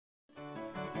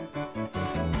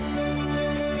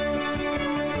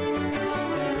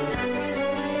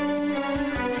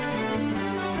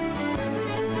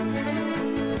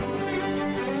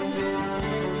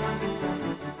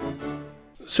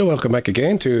So welcome back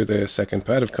again to the second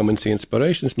part of Come and See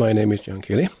Inspirations. My name is John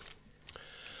Keeley.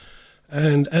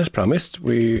 And as promised,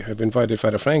 we have invited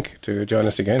Father Frank to join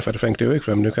us again, Father Frank Duick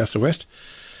from Newcastle West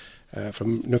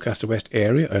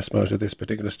area, I suppose, at this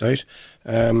particular stage,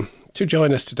 to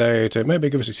join us today to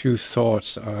maybe give us a few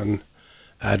thoughts on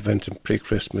Advent and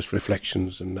pre-Christmas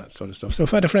reflections and that sort of stuff. So,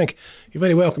 Father Frank, you're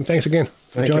very welcome. Thanks again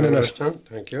for joining us. John.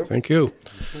 Thank you. Thank you.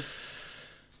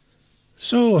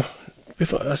 So,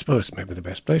 before, I suppose maybe the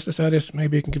best place to start is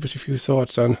maybe you can give us a few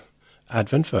thoughts on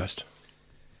Advent first.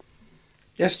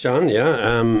 Yes, John,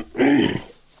 yeah.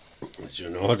 As you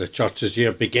know, the church's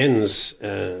year begins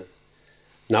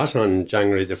not on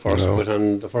January the 1st, but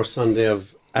on the first Sunday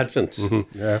of Advent.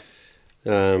 Mm-hmm. Yeah.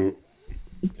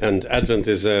 And Advent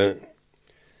is a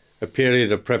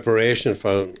period of preparation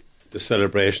for the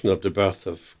celebration of the birth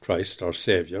of Christ, our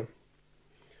Saviour.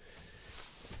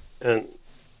 And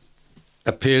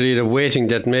a period of waiting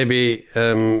that maybe,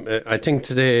 I think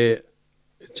today,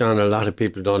 John, a lot of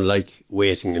people don't like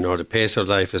waiting. You know, the pace of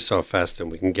life is so fast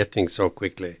and we can get things so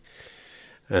quickly.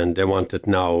 And they want it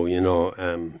now, you know.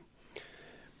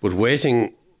 But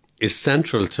waiting is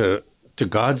central to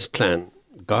God's plan,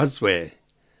 God's way.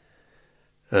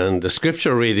 And the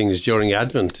scripture readings during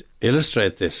Advent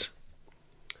illustrate this.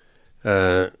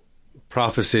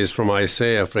 Prophecies from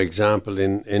Isaiah, for example,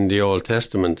 in the Old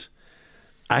Testament,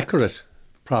 accurate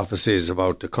prophecies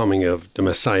about the coming of the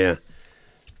Messiah,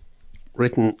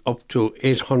 written up to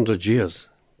 800 years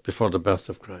before the birth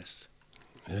of Christ.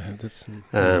 Yeah, that's.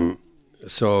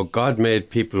 So God made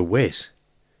people wait.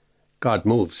 God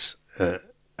moves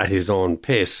at his own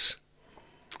pace.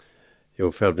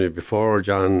 You've heard me before,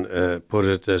 John, put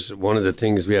it that one of the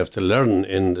things we have to learn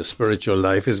in the spiritual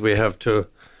life is we have to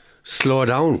slow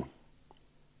down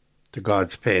to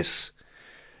God's pace.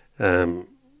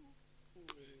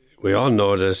 We all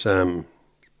know that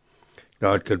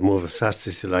God could move as fast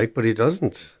as he liked, but he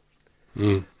doesn't.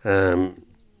 And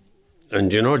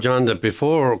you know, John, that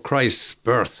before Christ's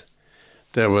birth,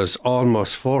 there was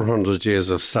almost 400 years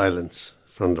of silence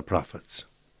from the prophets.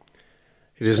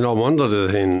 It is no wonder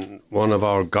that in one of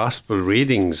our gospel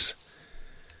readings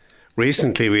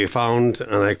recently we found,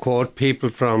 and I quote, people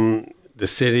from the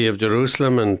city of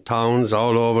Jerusalem and towns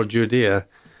all over Judea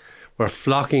were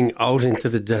flocking out into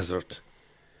the desert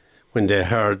when they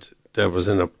heard there was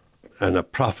a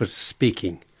prophet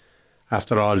speaking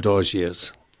after all those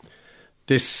years.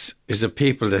 This is a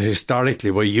people that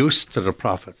historically were used to the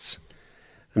prophets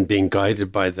and being guided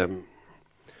by them.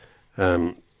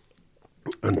 And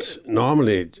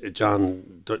normally,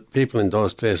 John, people in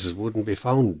those places wouldn't be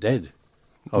found dead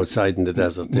outside in the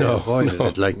desert. They avoided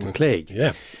it like the plague.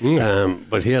 Yeah.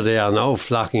 But here they are now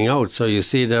flocking out. So you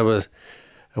see, there was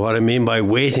what I mean by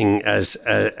waiting as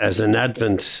an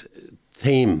Advent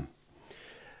theme.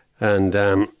 And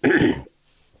and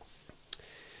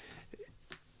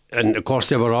of course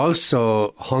they were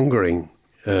also hungering.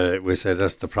 We said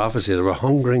that's the prophecy. They were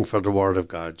hungering for the word of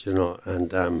God, you know, and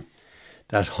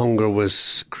that hunger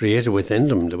was created within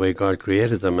them, the way God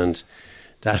created them, and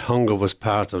that hunger was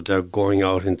part of their going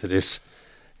out into this,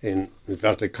 in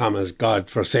inverted commas,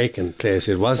 God-forsaken place.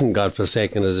 It wasn't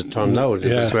God-forsaken as it turned out.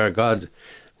 It was where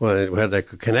they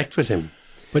could connect with him.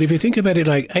 But if you think about it,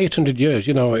 like 800 years,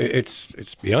 you know,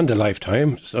 it's beyond a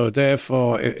lifetime. So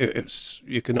therefore,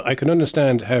 I can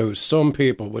understand how some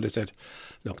people would have said,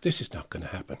 look, this is not going to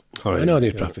happen. I know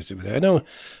these prophecies were there. I know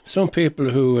some people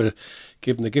who were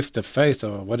given the gift of faith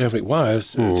or whatever it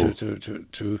was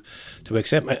to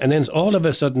accept. And then all of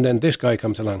a sudden, then this guy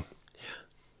comes along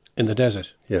in the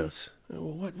desert. Yes.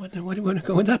 What do you want to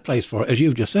go in that place for, as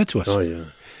you've just said to us? Oh, yeah.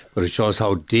 But it shows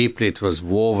how deeply it was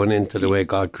woven into the way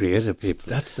God created people.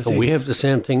 That's the thing. And we have the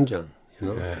same thing, John. You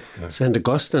know, St.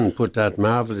 Augustine put that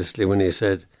marvelously when he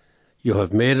said, "You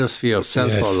have made us for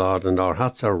yourself, O Lord, and our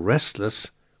hearts are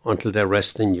restless until they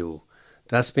rest in you."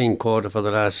 That's been quoted for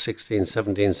the last 16,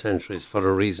 17 centuries for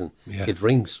a reason. Yeah. It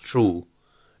rings true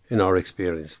in our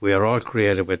experience. We are all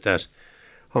created with that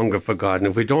hunger for God. And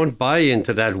if we don't buy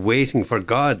into that waiting for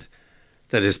God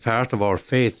that is part of our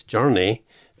faith journey,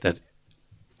 that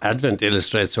Advent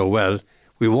illustrates so well,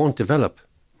 we won't develop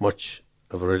much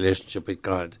of a relationship with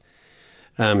God.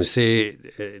 A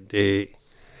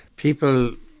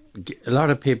lot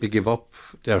of people give up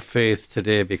their faith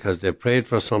today because they prayed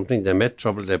for something, they met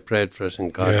trouble, they prayed for it,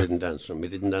 and God didn't answer them. He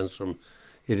didn't answer them.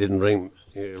 He didn't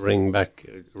ring back,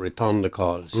 return the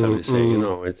call, shall we say? You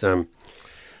know, it's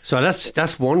so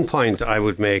that's one point I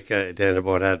would make then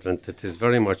about Advent. That is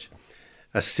very much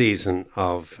a season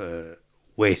of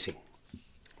waiting.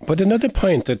 But another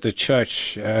point that the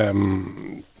church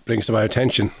brings to our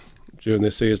attention during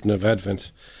the season of Advent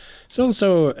It's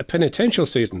also a penitential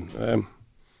season.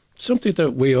 Something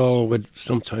that we all would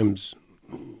sometimes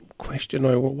question,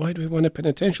 or why do we want a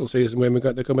penitential season when we've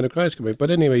got the coming of Christ coming? But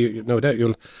anyway, no doubt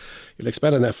you'll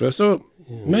expand on that for us. So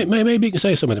maybe you can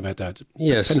say something about that.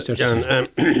 Yes, John.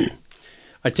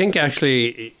 I think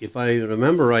actually, if I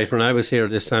remember right, when I was here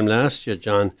this time last year,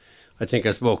 John, I think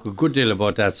I spoke a good deal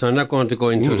about that. So I'm not going to go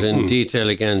into it in detail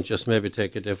again, just maybe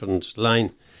take a different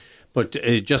line. But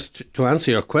just to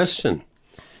answer your question,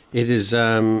 it is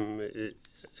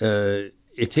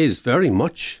very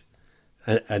much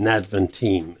an Advent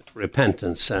theme,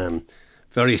 repentance,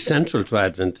 very central to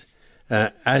Advent,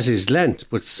 as is Lent.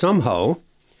 But somehow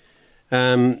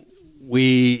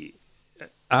we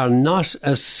are not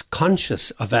as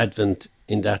conscious of Advent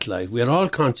in that light. We are all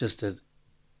conscious that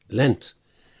Lent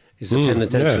is a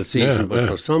penitential season, but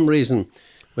for some reason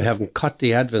we haven't cut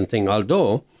the Advent thing,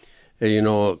 although,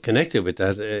 connected with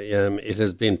that, it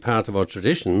has been part of our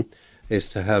tradition is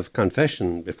to have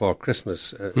confession before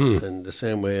Christmas, and the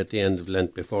same way at the end of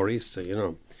Lent before Easter,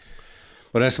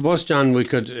 But I suppose, John, we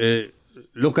could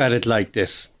look at it like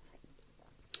this.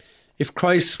 If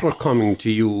Christ were coming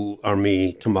to you or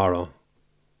me tomorrow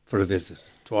for a visit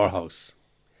to our house,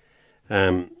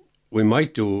 we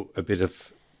might do a bit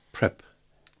of prep,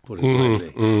 put it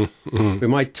mildly. We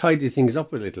might tidy things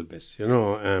up a little bit,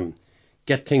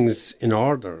 get things in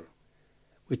order.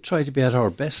 We'd try to be at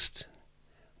our best.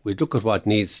 We'd look at what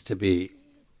needs to be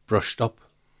brushed up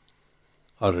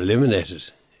or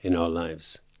eliminated in our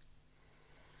lives.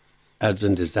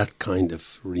 Advent is that kind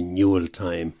of renewal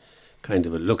time, kind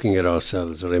of a looking at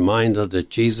ourselves, a reminder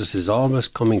that Jesus is always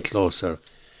coming closer.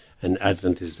 And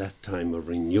Advent is that time of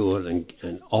renewal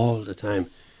and all the time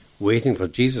waiting for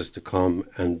Jesus to come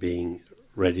and being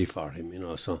ready for him,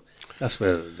 So that's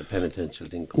where the penitential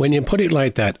thing comes When you put it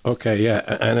like that, okay,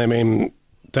 yeah. And I mean,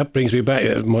 that brings me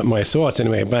back, my thoughts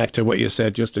anyway, back to what you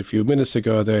said just a few minutes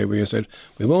ago there, where you said,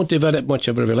 we won't develop much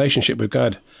of a relationship with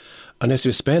God unless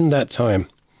we spend that time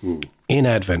in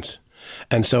Advent.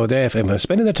 And so therefore, if I'm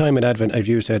spending the time in Advent, as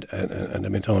you said, and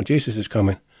I've been told Jesus is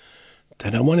coming,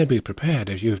 then I want to be prepared,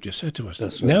 as you've just said to us.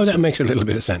 That's now right. That makes a little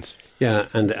bit of sense. Yeah,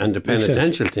 and the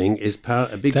penitential thing is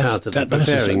a big part of the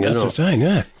preparing. That's a sign,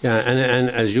 yeah. Yeah, and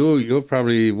as you're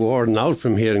probably worn out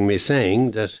from hearing me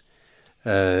saying that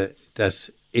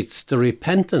it's the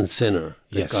repentant sinner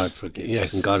that God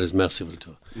forgives, and God is merciful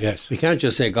to. Yes. We can't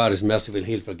just say God is merciful,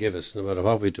 he'll forgive us no matter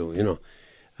what we do,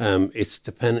 It's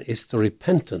the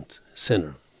repentant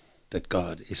sinner that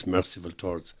God is merciful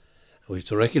towards. We have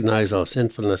to recognise our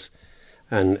sinfulness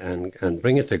and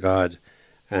bring it to God,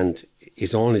 and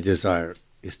his only desire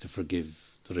is to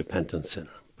forgive the repentant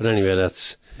sinner. But anyway,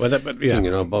 that's about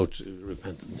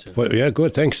repentance. Yeah. Well, yeah,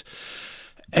 good, thanks.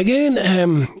 Again,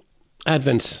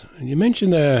 Advent, and you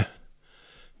mentioned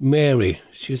Mary,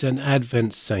 she's an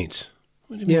Advent saint.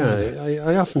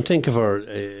 I often think of her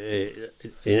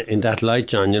in that light,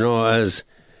 John, as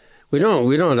we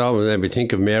don't always maybe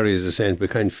think of Mary as a saint. We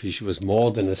kind of feel she was more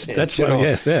than a saint. That's right.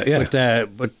 Yes, yeah.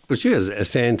 But she is a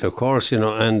saint, of course,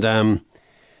 and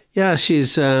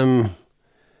she's. I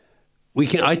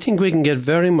think we can get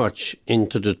very much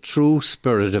into the true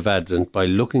spirit of Advent by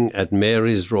looking at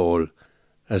Mary's role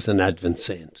as an Advent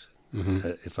saint,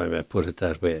 if I may put it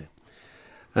that way.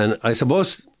 And I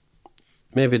suppose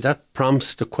maybe that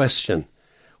prompts the question: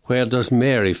 where does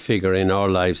Mary figure in our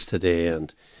lives today?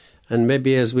 And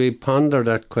maybe as we ponder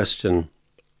that question,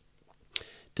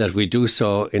 that we do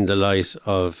so in the light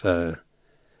of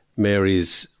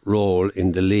Mary's role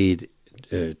in the lead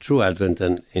through Advent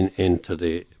and into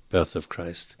the birth of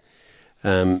Christ.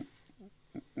 And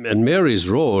Mary's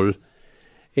role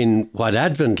in what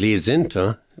Advent leads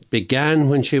into began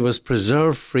when she was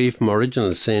preserved free from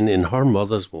original sin in her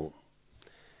mother's womb.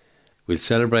 We'll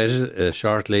celebrate it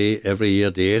shortly every year,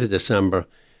 the 8th of December,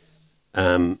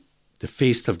 the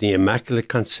Feast of the Immaculate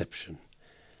Conception,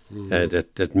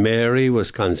 that Mary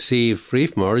was conceived free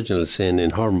from original sin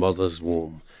in her mother's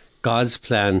womb. God's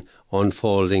plan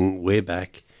unfolding way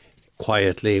back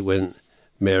quietly when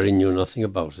Mary knew nothing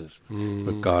about it.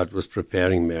 But God was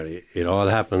preparing Mary. It all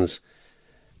happens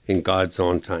in God's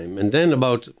own time. And then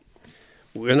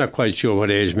we're not quite sure what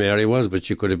age Mary was, but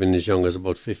she could have been as young as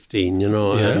about 15,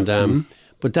 Yeah. And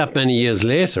but that many years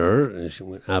later,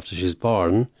 after she's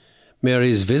born,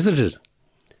 Mary is visited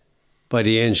by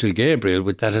the angel Gabriel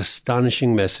with that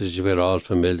astonishing message we're all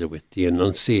familiar with, the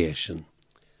Annunciation.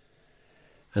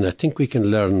 And I think we can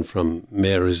learn from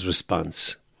Mary's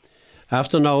response.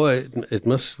 After now,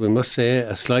 we must say,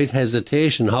 a slight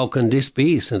hesitation. How can this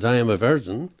be, since I am a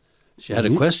virgin? She had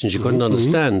a question she couldn't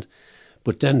understand.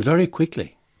 But then very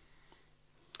quickly,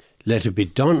 let it be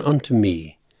done unto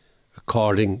me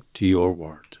according to your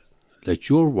word. Let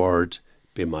your word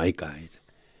be my guide.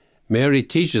 Mary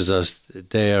teaches us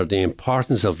there the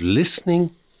importance of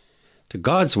listening to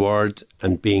God's word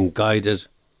and being guided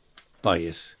by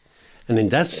it. And in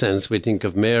that sense, we think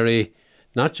of Mary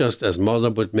not just as mother,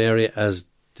 but Mary as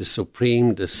the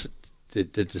supreme, the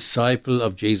disciple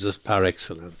of Jesus par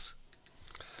excellence,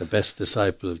 the best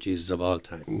disciple of Jesus of all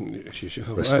time. She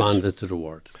responded to the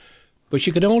word. But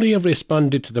she could only have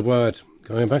responded to the word,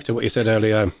 going back to what you said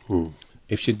earlier,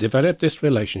 if she developed this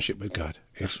relationship with God.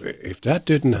 If that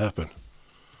didn't happen.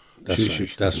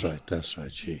 That's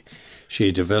right.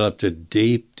 She developed a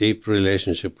deep, deep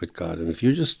relationship with God. And if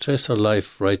you just trace her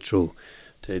life right through,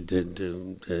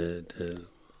 the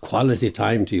quality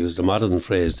time, to use the modern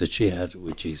phrase, that she had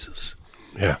with Jesus.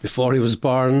 Yeah. Before he was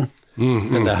born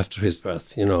and after his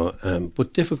birth,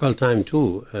 but difficult time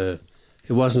too.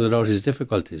 It wasn't without his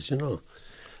difficulties,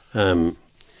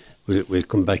 We'll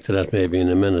come back to that maybe in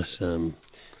a minute. And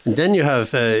then you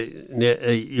have,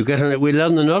 we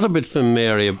learn another bit from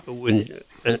Mary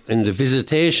in the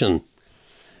visitation,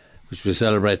 which we're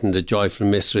celebrating the joyful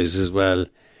mysteries as well.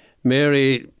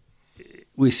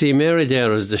 We see Mary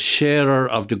there as the sharer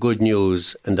of the good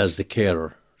news and as the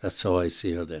carer. That's how I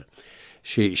see her there.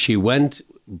 She went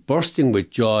bursting with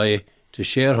joy to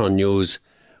share her news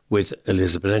with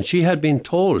Elizabeth. And she had been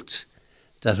told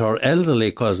that her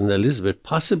elderly cousin Elizabeth,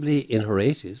 possibly in her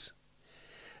 80s,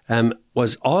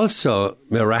 was also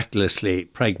miraculously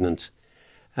pregnant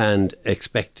and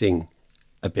expecting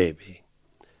a baby.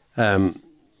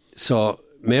 So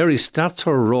Mary starts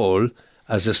her role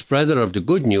as a spreader of the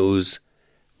good news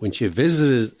when she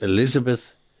visited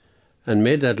Elizabeth and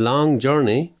made that long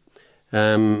journey,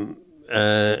 and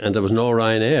there was no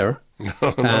Ryanair.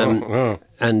 No.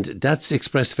 And that's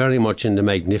expressed very much in the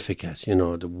Magnificat,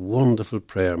 the wonderful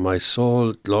prayer. My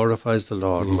soul glorifies the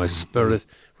Lord, my spirit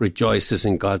rejoices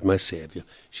in God my Saviour.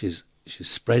 She's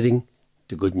spreading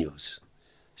the good news.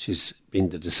 She's been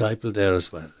the disciple there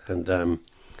as well. And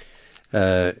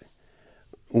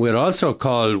we are also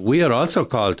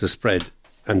called to spread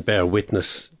and bear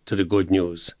witness to the good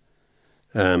news.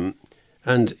 And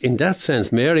in that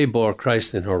sense, Mary bore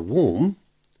Christ in her womb,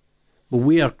 but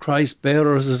we are Christ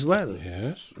bearers as well.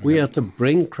 Yes. We are to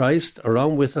bring Christ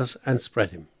around with us and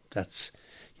spread him. That's,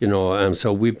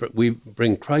 so we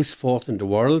bring Christ forth in the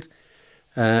world,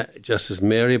 just as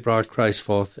Mary brought Christ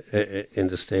forth in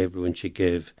the stable when she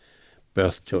gave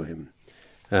birth to him.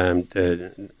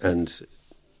 And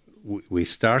we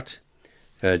start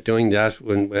doing that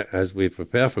as we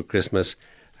prepare for Christmas,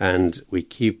 and we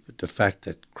keep the fact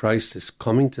that Christ is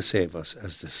coming to save us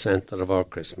as the centre of our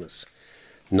Christmas.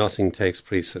 Nothing takes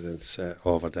precedence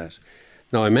over that.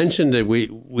 Now, I mentioned that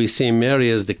we see Mary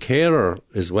as the carer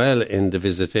as well in the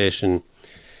visitation.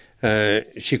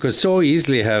 She could so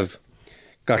easily have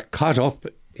got caught up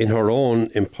in her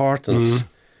own importance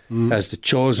as the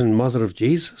chosen mother of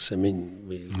Jesus. I mean,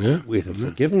 we'd have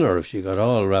forgiven her if she got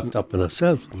all wrapped up in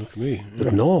herself. Look at me. Yeah.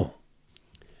 But no.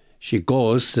 She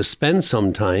goes to spend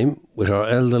some time with her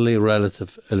elderly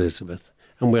relative Elizabeth.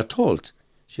 And we're told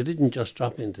she didn't just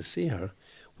drop in to see her.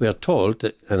 We are told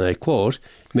that, and I quote,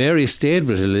 Mary stayed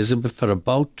with Elizabeth for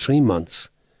about 3 months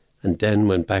and then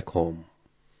went back home.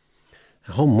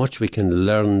 How much we can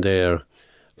learn there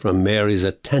from Mary's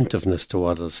attentiveness to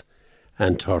others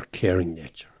and her caring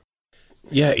nature.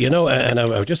 Yeah, and I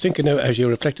was just thinking as you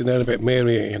reflected there about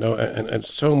Mary, and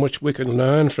so much we can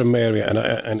learn from Mary. And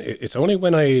it's only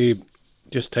when I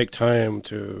just take time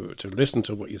to listen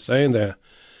to what you're saying there.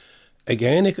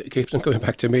 Again, it keeps on coming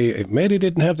back to me. If Mary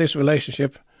didn't have this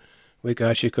relationship with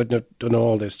God, she couldn't have done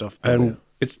all this stuff. And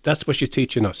that's what she's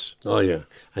teaching us. Oh, yeah.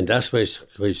 And that's why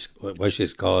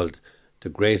she's called the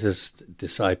greatest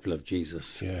disciple of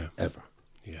Jesus ever.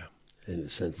 Yeah. In the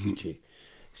sense that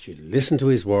she listened to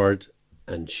his word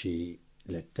and she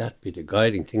let that be the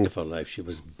guiding thing of her life. She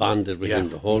was bonded with him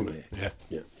the whole way.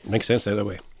 Yeah. Makes sense that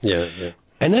way. Yeah.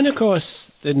 And then, of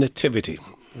course, the Nativity.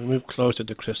 We move closer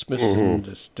to Christmas, and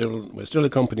we're still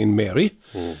accompanying Mary.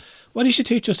 What did she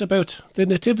teach us about the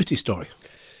Nativity story?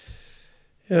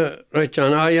 Yeah, right,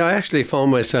 John. I actually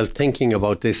found myself thinking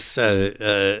about this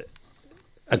a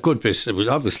good bit. Well,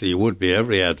 obviously, you would be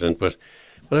every Advent, but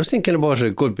I was thinking about it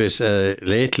a good bit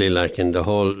lately, like in the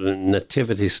whole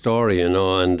Nativity story, and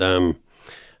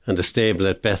the stable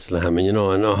at Bethlehem,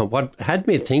 and what had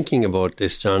me thinking about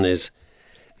this, John, is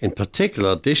in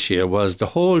particular this year was the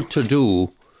whole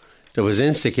to-do that was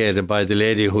instigated by the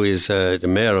lady who is the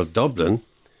mayor of Dublin,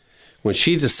 when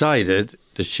she decided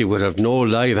that she would have no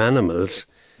live animals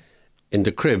in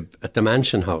the crib at the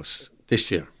Mansion House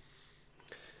this year.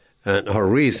 And her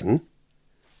reason,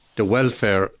 the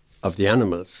welfare of the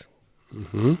animals.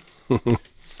 Mm-hmm.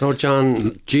 Now,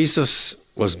 John, Jesus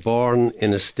was born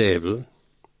in a stable,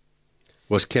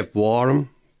 was kept warm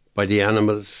by the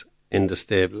animals in the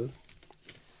stable.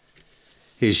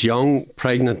 His young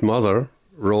pregnant mother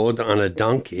rode on a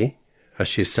donkey as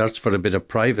she searched for a bit of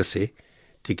privacy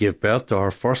to give birth to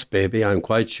her first baby. I'm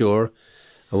quite sure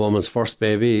a woman's first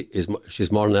baby,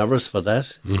 she's more nervous for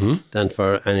that than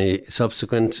for any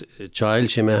subsequent child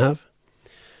she may have.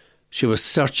 She was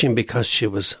searching because she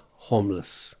was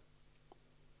homeless.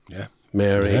 Yeah.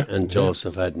 Mary and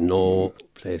Joseph had no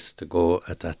place to go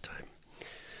at that time.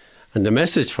 And the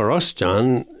message for us,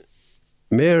 John,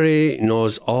 Mary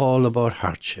knows all about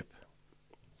hardship.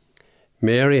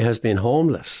 Mary has been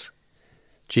homeless.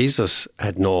 Jesus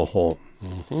had no home.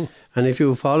 Mm-hmm. And if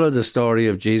you follow the story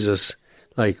of Jesus,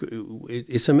 like,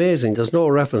 it's amazing. There's no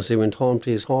reference he went home to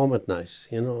his home at night,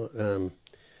 you know.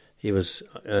 He was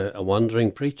a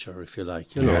wandering preacher, if you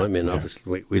like. You know, I mean,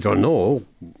 obviously we don't know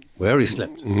where he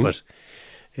slept, but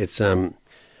it's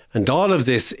and all of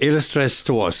this illustrates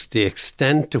to us the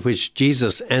extent to which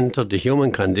Jesus entered the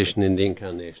human condition in the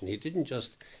incarnation. He didn't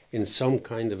just, in some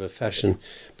kind of a fashion,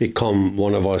 become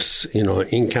one of us. You know,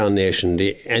 incarnation,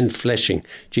 the enfleshing.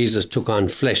 Jesus took on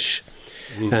flesh,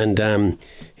 and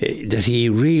that he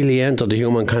really entered the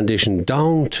human condition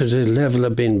down to the level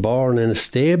of being born in a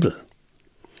stable.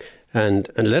 And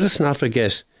let us not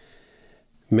forget,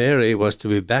 Mary was to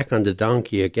be back on the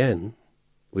donkey again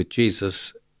with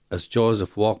Jesus as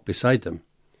Joseph walked beside them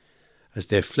as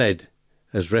they fled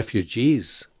as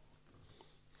refugees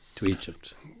to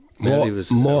Egypt. Mary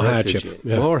was more hardship.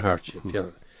 Yeah. More hardship, yeah.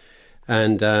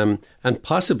 And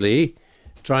possibly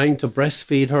trying to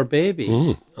breastfeed her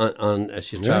baby on as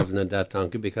she travelled on that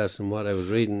donkey, because from what I was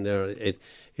reading there, it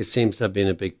seems to have been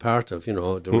a big part of, you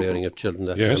know, the rearing of children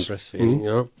that time, breastfeeding, you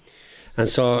know. And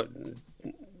so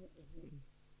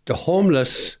the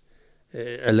homeless,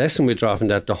 a lesson we draw from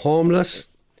that, the homeless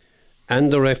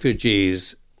and the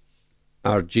refugees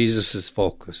are Jesus'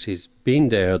 focus. He's been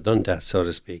there, done that, so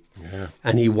to speak. Yeah.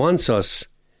 And he wants us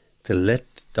to let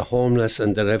the homeless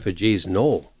and the refugees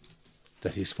know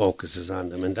that his focus is on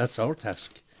them. And that's our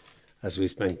task as we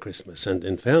spend Christmas. And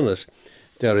in fairness,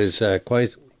 there is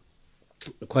quite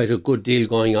a good deal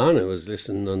going on. I was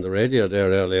listening on the radio there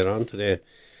earlier on today.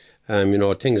 You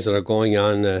know, things that are going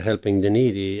on, helping the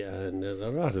needy, and there are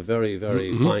a lot of very,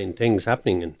 very fine things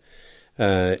happening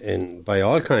in by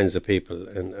all kinds of people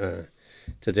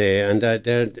today, and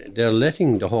they're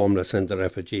letting the homeless and the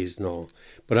refugees know.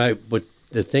 But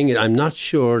the thing is, I'm not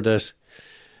sure that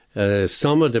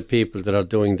some of the people that are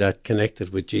doing that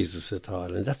connected with Jesus at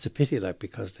all, and that's a pity, like,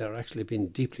 because they're actually being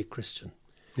deeply Christian.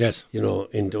 Yes, you know,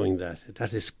 in doing that.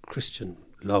 That is Christian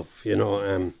love, you know.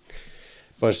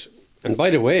 And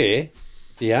by the way,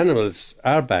 the animals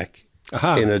are back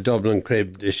in a Dublin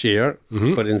crib this year,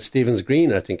 but in Stephen's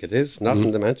Green, I think it is, not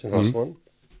in the Mansion House one.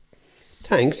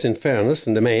 Thanks, in fairness,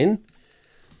 in the main,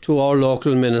 to our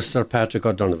local minister, Patrick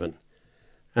O'Donovan,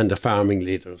 and the farming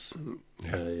leaders.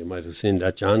 You might have seen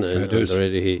that, John. And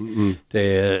already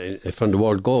from the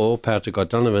word go, Patrick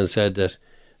O'Donovan said that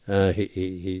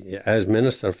he as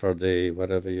minister for the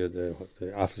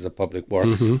Office of Public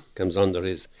Works, comes under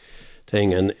his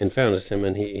thing, and in fairness to him,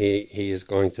 and he is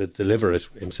going to deliver it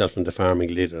himself and the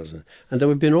farming leaders, and there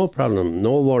would be no problem,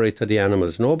 no worry to the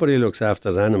animals. Nobody looks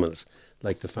after the animals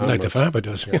like the farmer. Like the farmer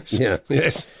does. Yes. Yeah.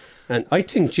 Yes. And I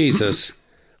think Jesus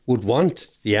would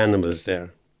want the animals there.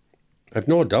 I've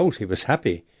no doubt he was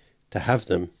happy to have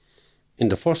them in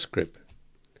the first crib,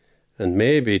 and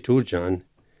maybe too, John,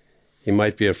 he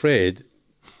might be afraid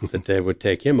that they would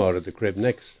take him out of the crib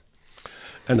next.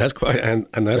 And that's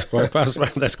quite possible.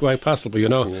 That's quite possible, you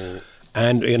know. Yeah.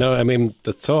 And you know, I mean,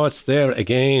 the thoughts there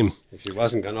again. If he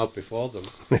wasn't gone up before them,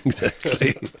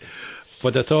 exactly.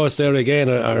 But the thoughts there again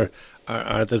are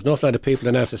there's enough lot of people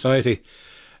in our society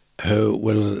who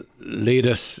will lead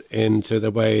us into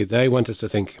the way they want us to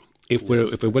think. If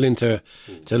we're willing to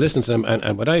listen to them,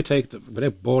 and what I take,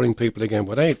 without boring people again,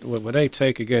 what I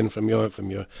take again from your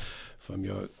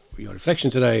reflection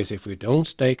today is, if we don't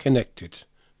stay connected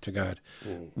to God,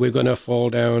 we're going to fall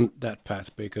down that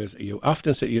path, because you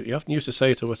often used to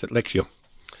say to us at Lectio,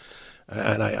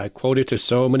 and I quote it to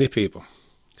so many people: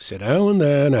 sit down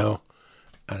there now,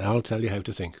 and I'll tell you how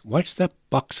to think. Watch that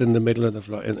box in the middle of the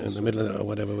floor, in the middle of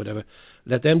whatever.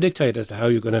 Let them dictate as to how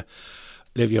you're going to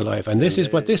live your life. And this is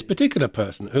what this particular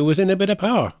person, who was in a bit of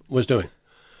power, was doing.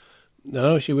 You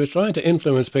know, she was trying to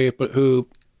influence people who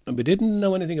we didn't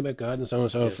know anything about God and so on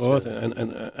and so forth,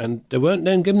 and they weren't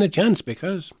then given a chance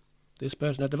because this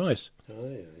person had the voice. Oh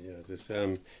yeah. This,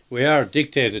 we are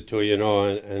dictated to, you know,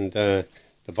 and the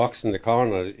box in the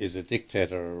corner is a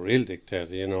dictator, a real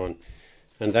dictator, you know, and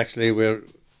And actually,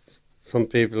 some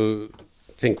people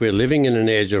think we're living in an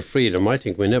age of freedom. I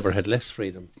think we never had less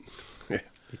freedom. Yeah.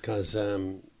 Because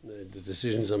the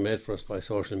decisions are made for us by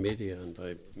social media and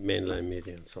by mainline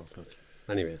media and so forth.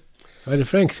 Anyway. Father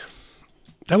Frank,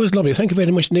 that was lovely. Thank you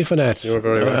very much, Nick, for that. You're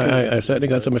very welcome. I certainly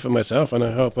got something for myself, and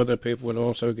I hope other people will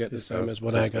also get the same as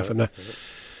what I got from that.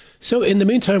 So in the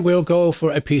meantime, we'll go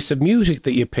for a piece of music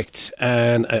that you picked,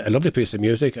 and a lovely piece of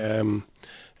music. And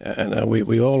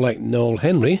we all like Noel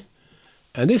Henry.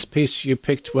 And this piece you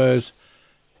picked was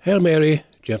Hail Mary,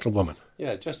 Gentle Woman.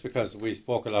 Yeah, just because we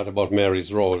spoke a lot about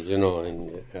Mary's role,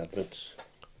 in Advent.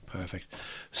 Perfect.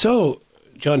 So,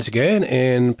 join us again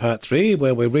in part 3,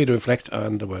 where we read and reflect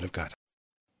on the Word of God.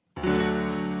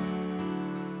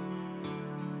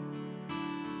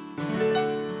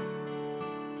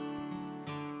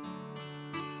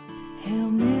 Hail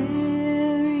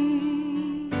Mary,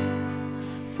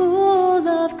 full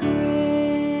of grace,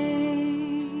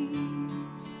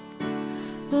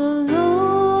 the Lord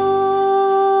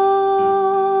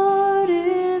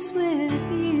is with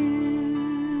you.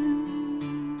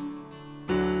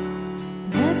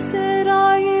 Blessed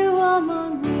are you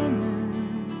among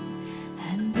women,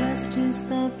 and blessed is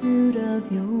the fruit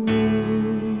of your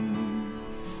womb,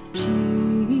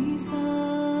 Jesus.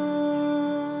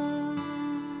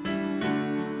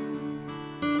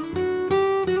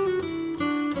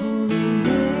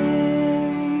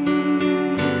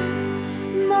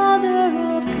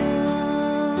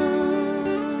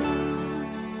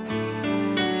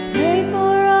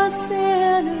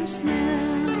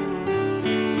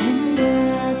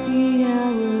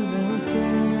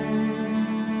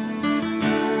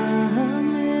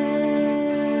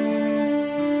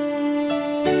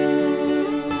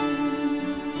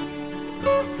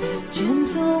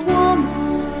 Gentle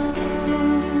woman,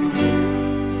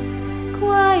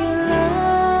 quiet light,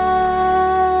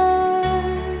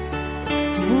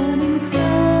 morning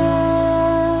star,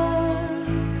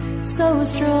 so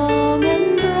strong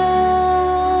and bright.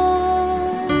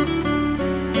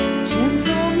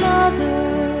 Gentle mother,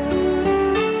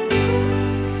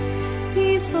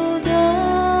 peaceful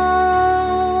dove,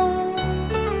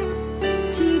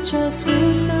 teach us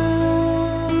wisdom.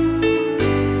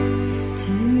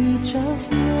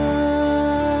 Just love.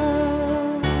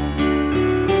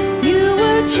 You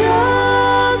were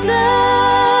chosen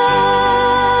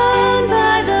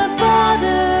by the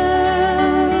Father.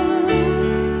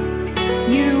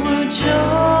 You were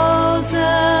chosen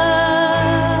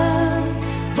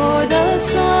for the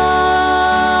Son.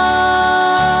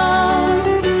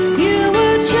 You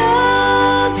were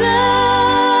chosen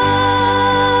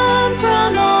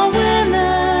from all women,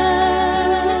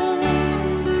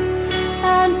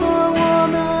 and for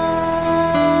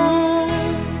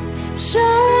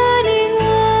shining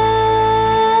light,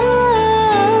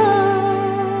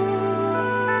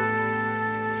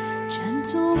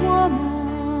 gentle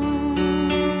woman,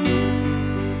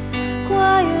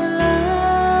 quiet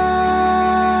light,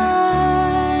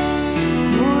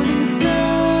 morning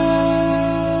star,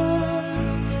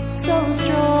 so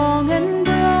strong and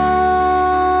bright,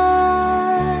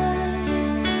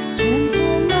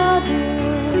 gentle mother,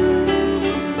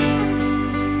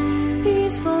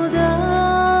 peaceful dove.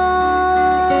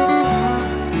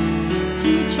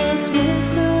 Teach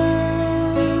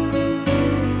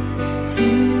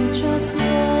us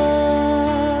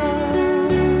love.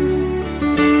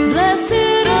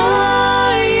 Blessed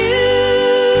are you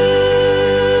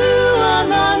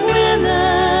among women,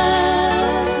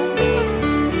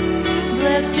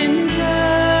 blessed in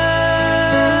turn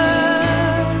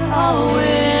all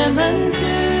women too.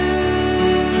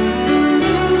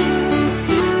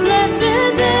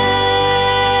 Blessed they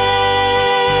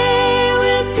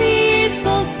with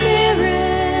peaceful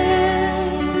spirits,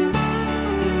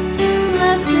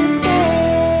 blessed they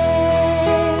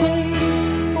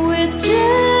with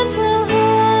gentle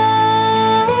hearts.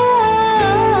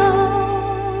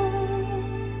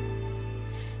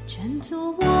 Gentle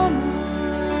woman,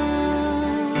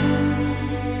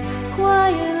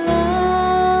 quiet light,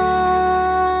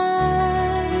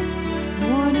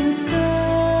 morning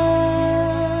star,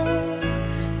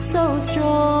 so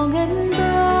strong and bright.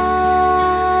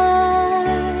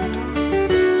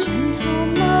 Gentle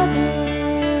mother,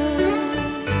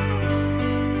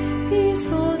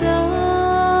 peaceful dove,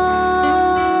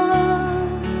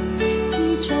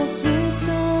 teach us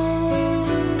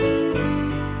wisdom,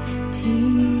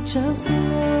 teach us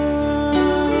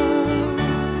love,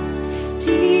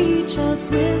 teach us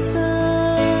wisdom.